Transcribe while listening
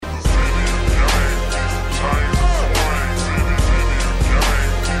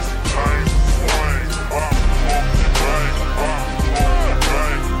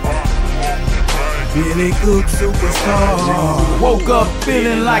Billy Cook superstar. Woke up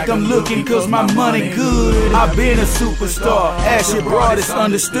feeling like I'm looking cause my money good. I've been a superstar, as your broad is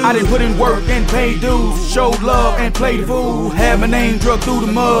understood. I done put in work and paid dues, showed love and played fool. Had my name drugged through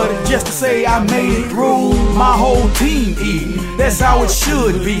the mud just to say I made it through. My whole team eating, that's how it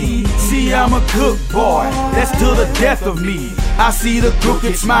should be. See, I'm a cook boy, that's to the death of me. I see the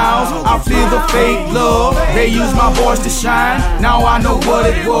crooked smiles, I feel the fake love. They use my voice to shine, now I know what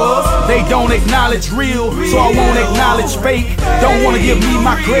it was. They don't acknowledge real, so I won't acknowledge fake. Don't wanna give me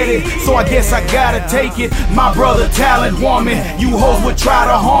my credit, so I guess I gotta take it. My brother talent woman, you hoes would try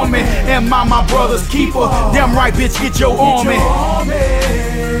to harm me. Am I my brother's keeper? Damn right, bitch, get your army.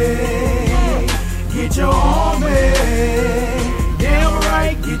 Get your army. Damn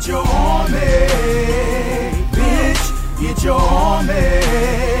right, get your